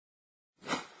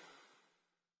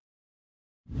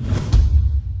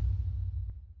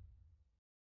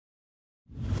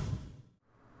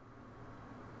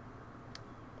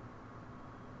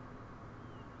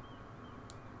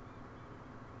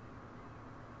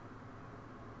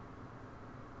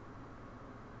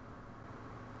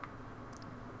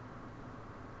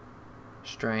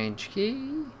Strange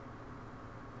key.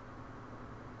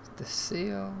 The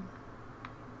seal.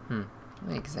 Let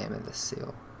me examine the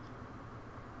seal.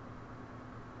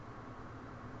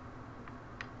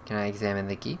 Can I examine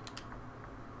the key?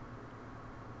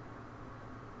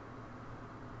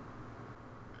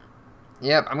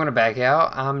 Yep, I'm gonna back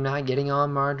out. I'm not getting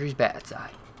on Marjorie's bad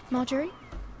side. Marjorie?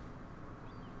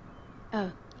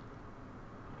 Oh.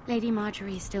 Lady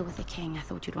Marjorie is still with the king. I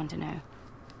thought you'd want to know.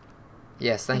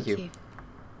 Yes, thank you.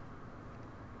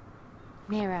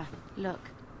 Mira, look.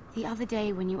 The other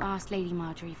day when you asked Lady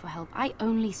Marjorie for help, I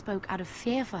only spoke out of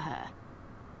fear for her.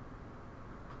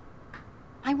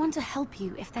 I want to help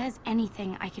you if there's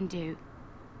anything I can do.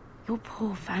 Your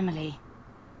poor family.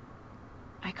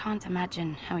 I can't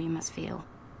imagine how you must feel.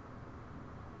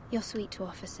 You're sweet to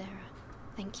offer, Sarah.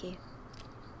 Thank you.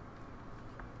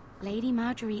 Lady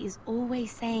Marjorie is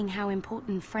always saying how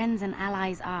important friends and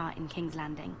allies are in King's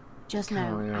Landing. Just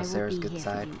know I will Sarah's be good here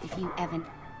side. for you if you ever...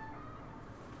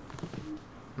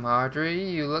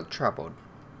 Marjorie, you look troubled.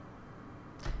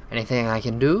 Anything I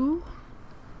can do?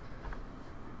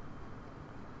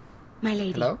 My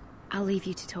lady, Hello? I'll leave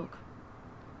you to talk.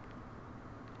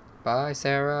 Bye,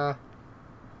 Sarah.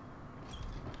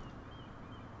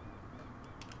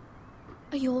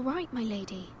 Are you all right, my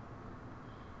lady?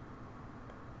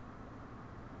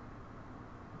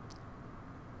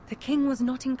 The king was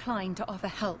not inclined to offer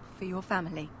help for your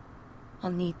family.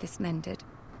 I'll need this mended.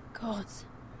 Gods.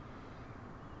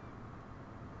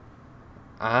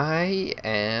 I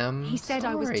am He said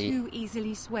sorry. I was too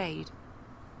easily swayed.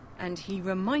 And he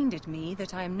reminded me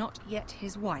that I am not yet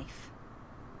his wife.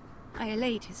 I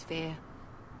allayed his fear.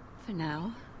 For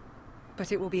now.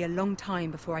 But it will be a long time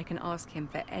before I can ask him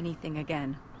for anything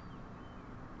again.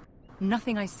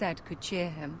 Nothing I said could cheer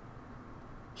him.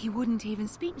 He wouldn't even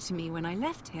speak to me when I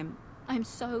left him. I'm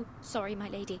so sorry, my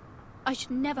lady. I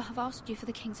should never have asked you for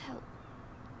the king's help.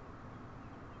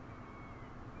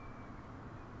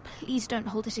 Please don't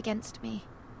hold it against me.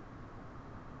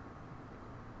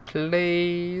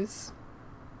 Please.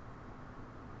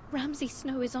 Ramsay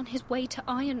Snow is on his way to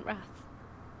Ironrath.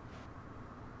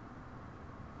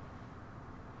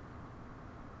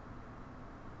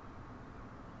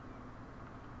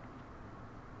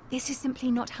 This is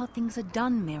simply not how things are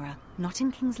done, Mira. Not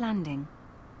in King's Landing.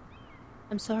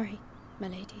 I'm sorry, my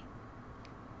lady.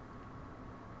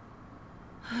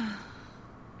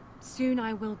 Soon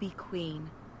I will be queen,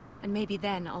 and maybe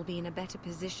then I'll be in a better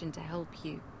position to help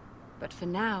you. But for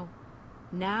now,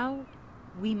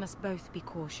 we must both be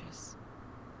cautious.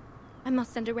 I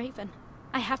must send a raven.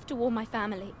 I have to warn my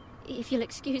family. If you'll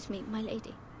excuse me, my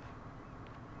lady.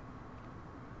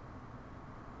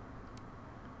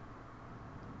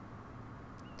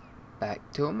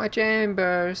 Back to my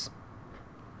chambers.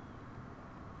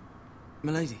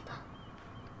 Milady.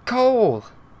 Cole!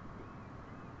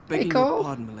 Begging Cole. your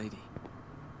pardon, milady.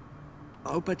 I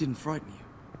hope I didn't frighten you.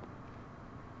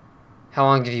 How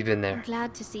long have you been I'm there?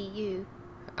 glad to see you.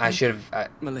 I should have...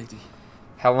 Milady.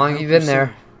 How long I have you hope been you're there?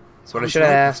 sorry. That's what I was should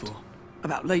have right asked. before,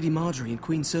 about Lady Marjorie and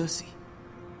Queen Cersei.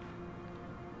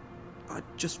 I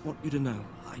just want you to know,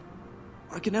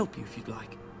 I can help you if you'd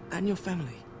like. And your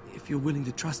family, if you're willing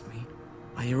to trust me.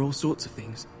 I hear all sorts of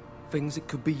things. Things that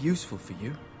could be useful for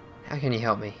you. How can you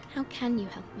help me? How can you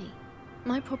help me?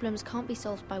 My problems can't be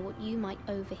solved by what you might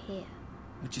overhear.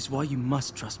 Which is why you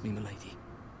must trust me, milady.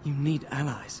 You need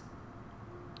allies.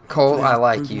 Cole, Hopefully I I've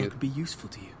like proven I you. could be useful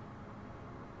to you.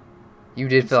 You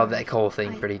did I'm fill up sorry. that Cole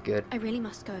thing I- pretty good. I really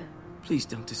must go. Please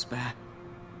don't despair.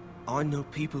 I know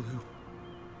people who...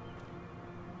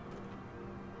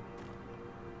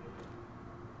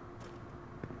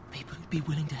 People who'd be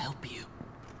willing to help you.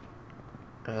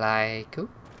 Like who?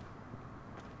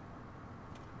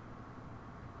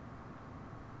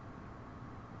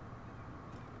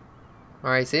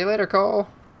 Alright, see you later, Cole.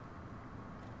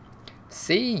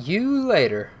 See you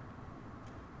later.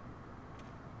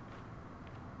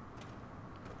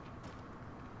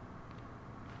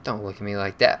 Don't look at me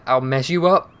like that. I'll mess you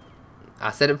up.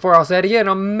 I said it before, I'll say it again.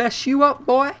 I'll mess you up,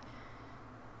 boy.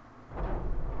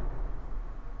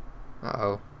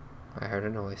 Uh-oh. I heard a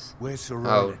noise. Where's Sir Oh.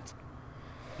 Roland?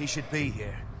 He should be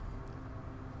here.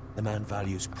 The man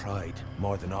values pride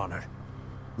more than honor.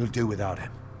 We'll do without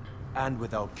him. And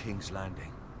without King's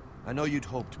Landing. I know you'd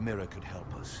hoped Mira could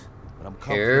help us, but I'm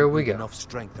confident Here we we've go. enough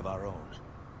strength of our own.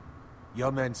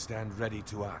 Your men stand ready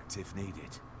to act if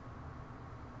needed.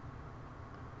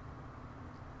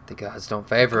 The gods don't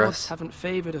favor Gods us. haven't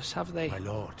favoured us, have they? My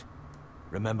lord,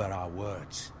 remember our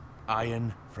words.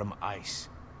 Iron from ice.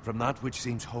 From that which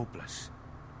seems hopeless,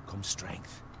 comes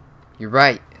strength. You're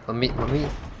right. Let me.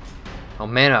 I'll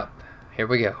man up. Here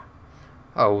we go.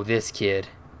 Oh, this kid.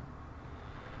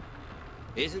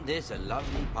 Isn't this a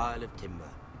lovely pile of timber?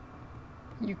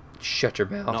 You shut your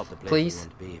Not mouth, the place please. you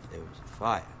want to be if there was a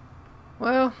fire.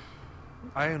 Well,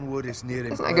 Ironwood is near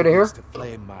That's not good to hear. impervious to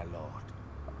flame, my lord.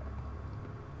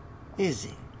 Is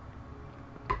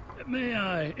it? May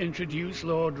I introduce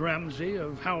Lord Ramsay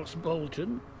of House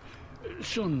Bolton,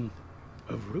 son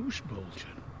of Roose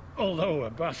Bolton. Although a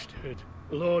bastard,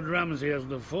 Lord Ramsay has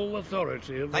the full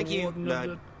authority of Thank the you, Warden of lad.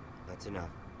 the... That's enough.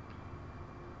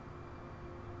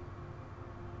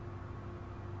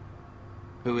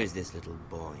 Who is this little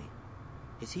boy?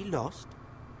 Is he lost?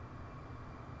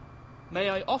 May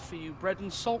I offer you bread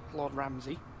and salt, Lord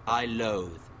Ramsay? I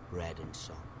loathe bread and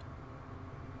salt.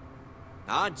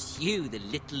 Aren't you the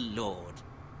little lord?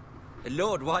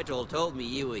 Lord Whitehall told me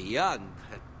you were young,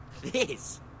 but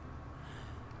this...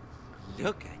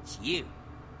 Look at you.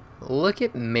 look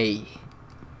at me.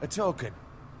 A token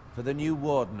for the new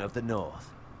Warden of the North.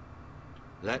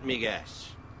 Let me guess.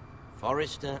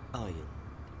 Forrester Iron.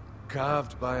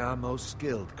 Carved by our most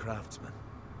skilled craftsmen.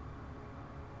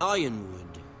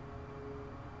 Ironwood.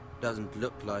 Doesn't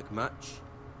look like much.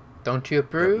 Don't you Don't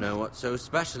approve? know what's so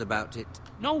special about it.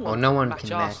 No one Well, no one can can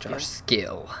match our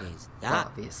skill. skill. Is that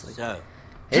Obviously. so?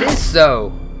 It is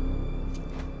so.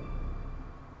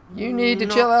 You need to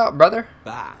chill out, brother.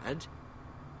 Bad.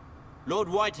 Lord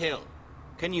Whitehill,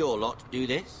 can your lot do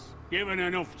this? Given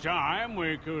enough time,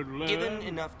 we could learn... Given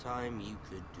enough time, you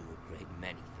could do a great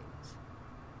many things.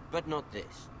 But not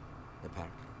this,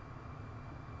 apparently.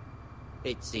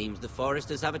 It seems the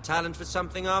Foresters have a talent for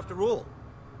something after all.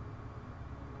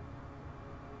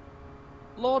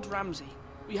 Lord Ramsay,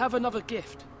 we have another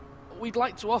gift. We'd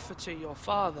like to offer to your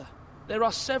father. There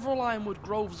are several ironwood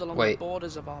groves along the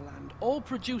borders of our land, all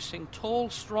producing tall,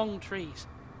 strong trees.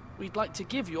 We'd like to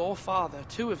give your father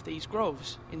 2 of these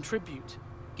groves in tribute.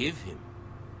 Give him.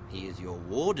 He is your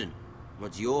warden.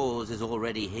 What's yours is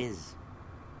already his.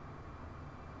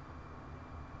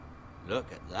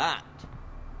 Look at that.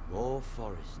 More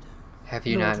Forester. Have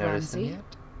you Lord not noticed them Ramsay?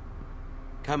 yet?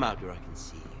 Come out where I can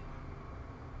see you.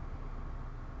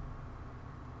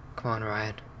 Come on,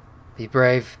 Ryan. Be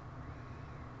brave.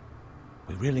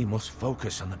 We really must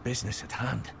focus on the business at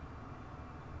hand.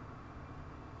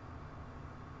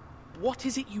 What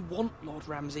is it you want, Lord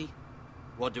Ramsay?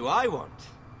 What do I want?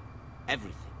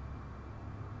 Everything.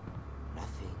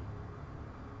 Nothing.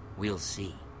 We'll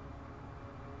see.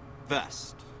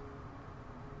 First,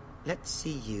 let's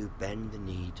see you bend the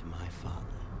knee to my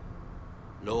father,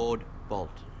 Lord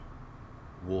Bolton,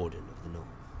 Warden of the North.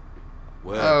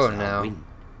 Words Oh, are no. wind.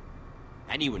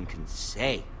 Anyone can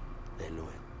say they're loyal.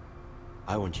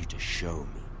 I want you to show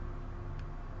me.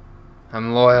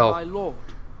 I'm loyal. My lord.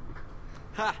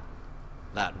 Ha!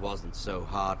 That wasn't so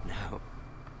hard now,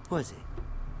 was it?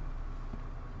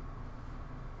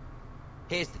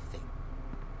 Here's the thing.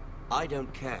 I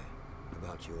don't care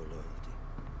about your loyalty.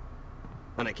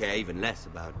 And I care even less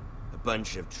about a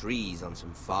bunch of trees on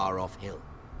some far-off hill.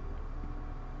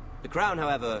 The Crown,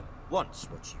 however, wants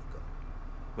what you've got.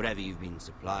 Whatever you've been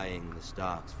supplying the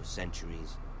Starks for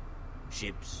centuries.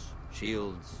 Ships,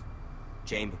 shields,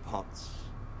 chamber pots.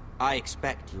 I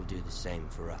expect you'll do the same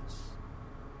for us.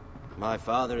 My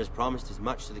father has promised as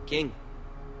much to the king.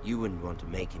 You wouldn't want to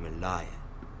make him a liar,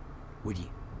 would you?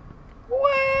 Well,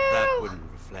 That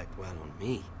wouldn't reflect well on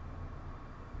me.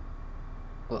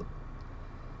 well,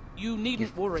 You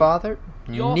needn't worry. father,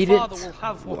 Your needn't father will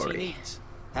have what worry. he needs.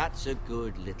 That's a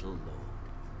good little lord.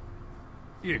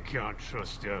 You can't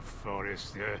trust a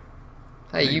Forester.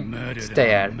 Hey, They you murdered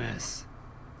stay our out of men. this.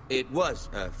 It was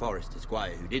a Forester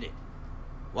squire who did it.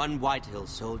 One Whitehill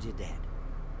soldier dead.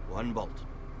 One Bolton.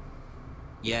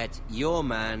 Yet your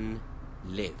man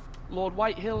lived. Lord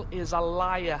Whitehill is a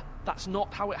liar. That's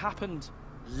not how it happened.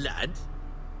 Lad?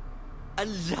 A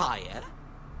liar?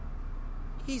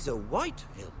 He's a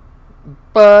Whitehill.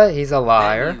 But he's a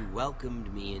liar. Then you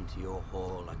welcomed me into your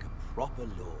hall like a proper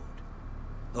lord.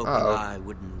 Hoping Uh-oh. I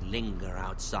wouldn't linger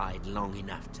outside long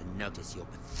enough to notice your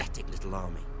pathetic little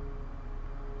army.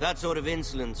 That sort of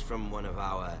insolence from one of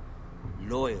our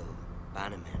loyal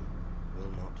bannermen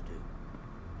will not do.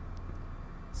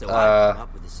 So I've come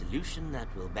up with a solution that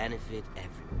will benefit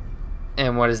everyone.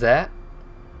 And what is that?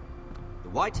 The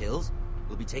Whitehills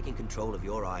will be taking control of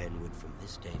your ironwood from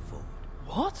this day forward.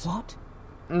 What? What?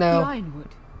 No. The Ironwood.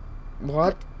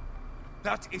 What?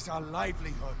 That is our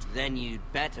livelihood. Then you'd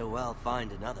better well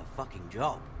find another fucking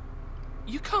job.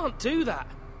 You can't do that.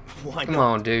 Why Come not?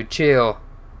 on, dude. Chill.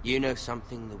 You know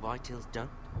something the Whitehills don't?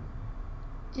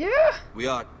 Yeah. We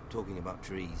are talking about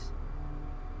trees.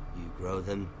 You grow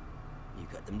them, you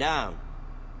cut them down.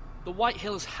 The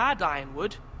Whitehills had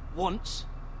ironwood. Once.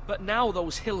 But now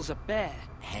those hills are bare.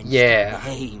 Hence Yeah. the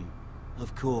name,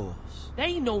 of course.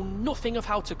 They know nothing of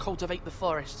how to cultivate the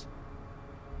forest.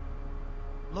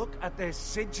 Look at their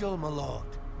sigil, my lord.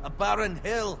 A barren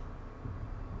hill.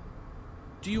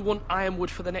 Do you want Ironwood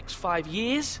for the next 5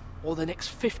 years, or the next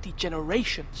 50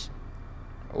 generations?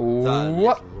 The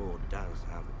What? little lord does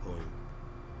have a point.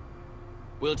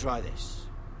 We'll try this.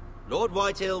 Lord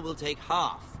Whitehill will take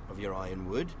half of your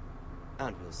ironwood,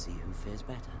 and we'll see who fares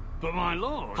better. But my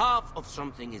lord... Half of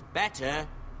something is better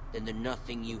than the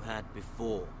nothing you had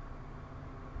before.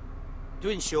 To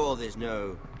ensure there's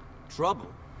no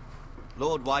trouble,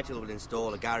 Lord Whitehill will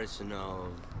install a garrison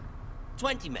of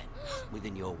 20 men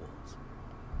within your walls.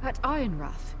 At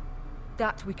Ironrath,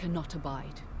 that we cannot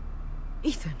abide.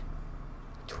 Ethan.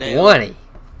 20.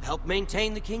 Help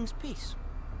maintain the king's peace.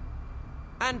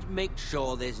 And make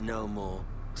sure there's no more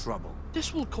trouble.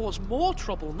 This will cause more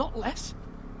trouble, not less.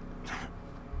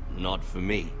 Not for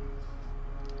me.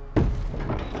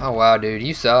 Oh wow, dude,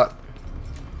 you suck.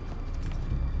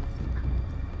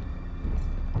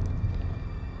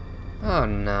 Oh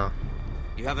no.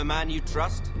 You have a man you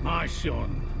trust? My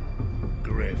son,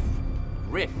 Griff.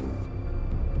 Griff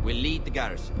will lead the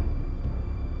garrison.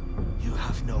 You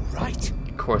have no right.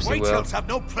 Of course he will. Whitehills have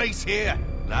no place here.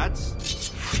 Lads,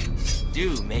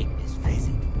 do make this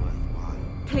visit worthwhile.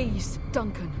 Please,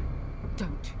 Duncan,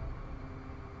 don't.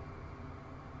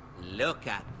 Look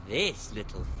at this,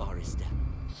 little Forester.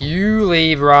 You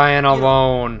leave Ryan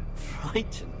alone.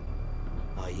 Frightened,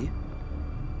 are you?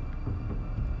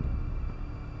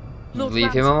 Lord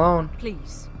Leave him Ramsay, alone.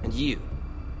 Please. And you?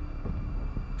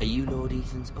 Are you Lord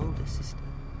Ethan's older sister?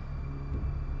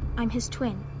 I'm his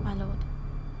twin, my lord.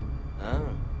 Oh.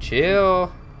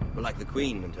 Chill. Well, like the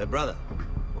Queen and her brother.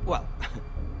 Well,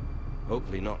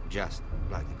 hopefully not just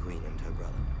like the Queen and her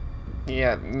brother.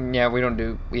 Yeah, we don't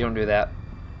do that.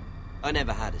 I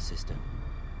never had a sister.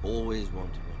 Always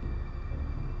wanted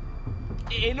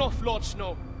one. Enough, Lord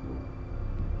Snow.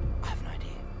 I have an idea.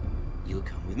 You'll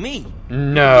come with me.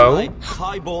 No. My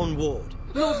highborn ward.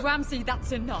 Lord Ramsay,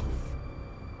 that's enough.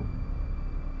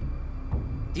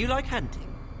 Do you like hunting?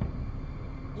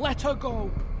 Let her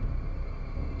go.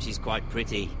 She's quite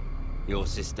pretty, your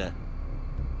sister.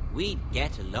 We'd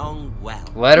get along well.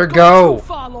 Let her You've gone go. too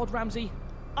far, Lord Ramsay.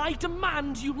 I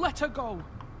demand you let her go.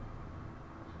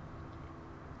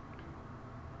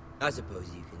 I suppose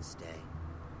you can stay.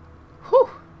 Whew.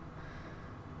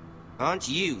 Aren't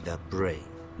you the brave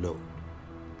lord?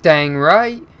 Dang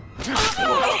right.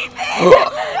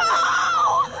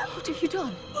 What have you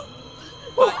done?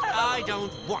 But I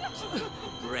don't want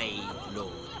a brave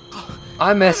lord.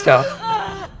 I messed up.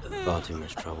 Far too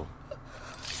much trouble.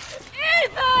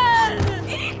 Ethan!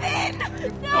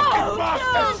 Ethan! No!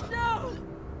 No!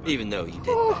 Even though you did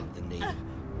bend the knee.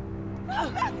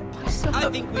 I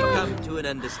think we've come to an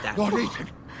understanding. Lord Ethan,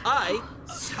 I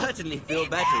certainly feel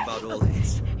better about all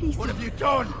this. what have you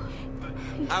done?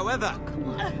 However,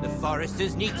 the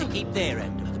Foresters need to keep their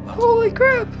end of the bargain. Holy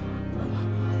crap.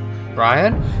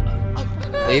 Ryan?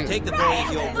 Leave. Take the boy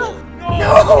as your ward.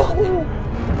 No!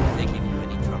 If they give you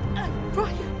any trouble.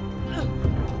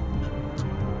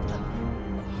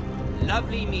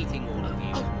 Lovely meeting all of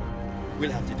you.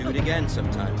 We'll have to do it again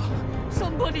sometime.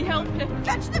 Somebody help him.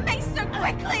 Fetch the mace so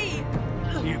quickly!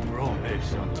 You brought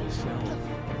this on yourself.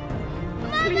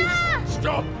 Mama!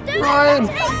 Stop! Ryan!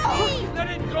 Let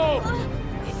it go!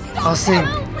 I'll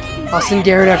sing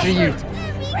Garred after you.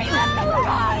 Remember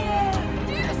Ryan!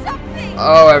 Do something!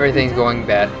 Oh, everything's going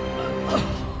bad.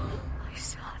 My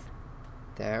son.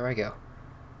 There I go.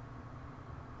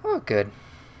 Oh, good.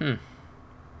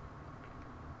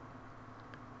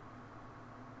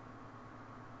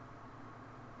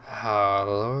 Our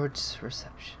Lord's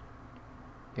reception.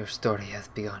 Your story has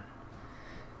begun.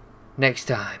 Next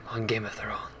time on Game of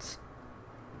Thrones.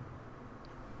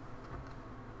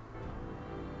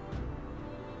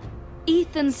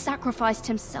 Ethan sacrificed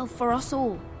himself for us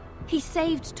all. He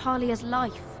saved Talia's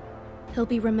life. He'll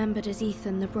be remembered as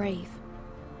Ethan the Brave.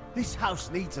 This house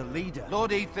needs a leader.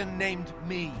 Lord Ethan named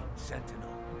me Sentinel.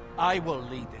 I will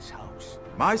lead this house.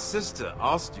 My sister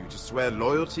asked you to swear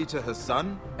loyalty to her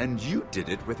son, and you did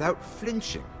it without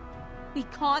flinching. We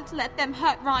can't let them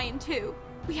hurt Ryan too.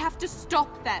 We have to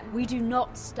stop them. We do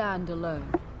not stand alone.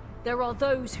 There are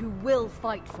those who will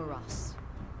fight for us.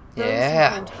 Those Yeah.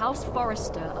 who hold House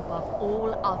Forrester above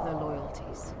all other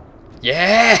loyalties.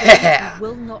 Yeah! Those who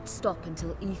will not stop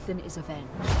until Ethan is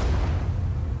avenged.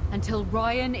 Until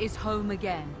Ryan is home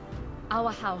again,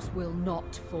 our house will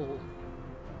not fall.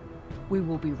 We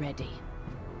will be ready.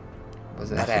 Was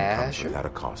that Nothing comes Ash? without a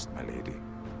cost, my lady.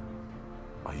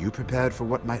 Are you prepared for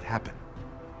what might happen?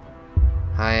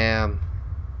 I am.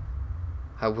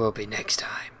 I will be next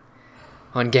time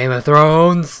on Game of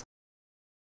Thrones.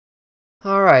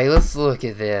 Alright, let's look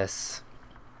at this.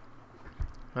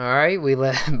 Alright, we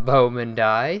let Bowman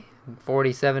die.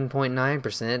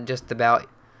 47.9%, just about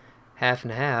half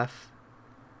and half.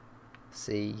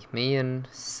 See, me and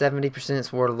 70%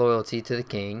 swore loyalty to the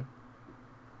king.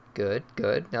 Good,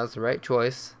 good. That was the right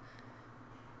choice.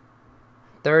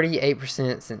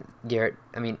 38% sent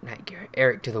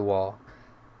Eric to the wall.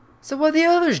 So what the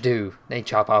others do? They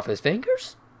chop off his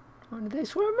fingers? Or did they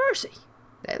swear mercy?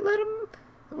 They let him...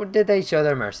 Or did they show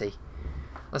their mercy?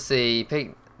 Let's see.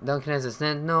 Pick Duncan as a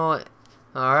sentinel.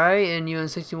 Alright, and you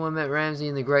and 61 met Ramsay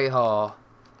in the Great Hall.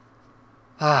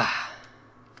 Ah.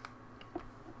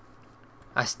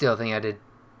 I still think I did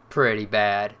pretty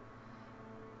bad.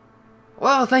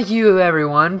 Well, thank you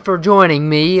everyone for joining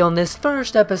me on this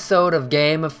first episode of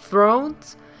Game of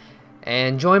Thrones.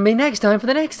 And join me next time for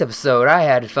the next episode. I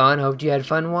had fun. Hope you had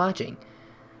fun watching.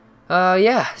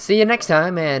 Yeah. See you next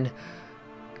time, and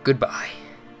goodbye.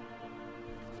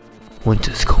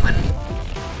 Winter's coming.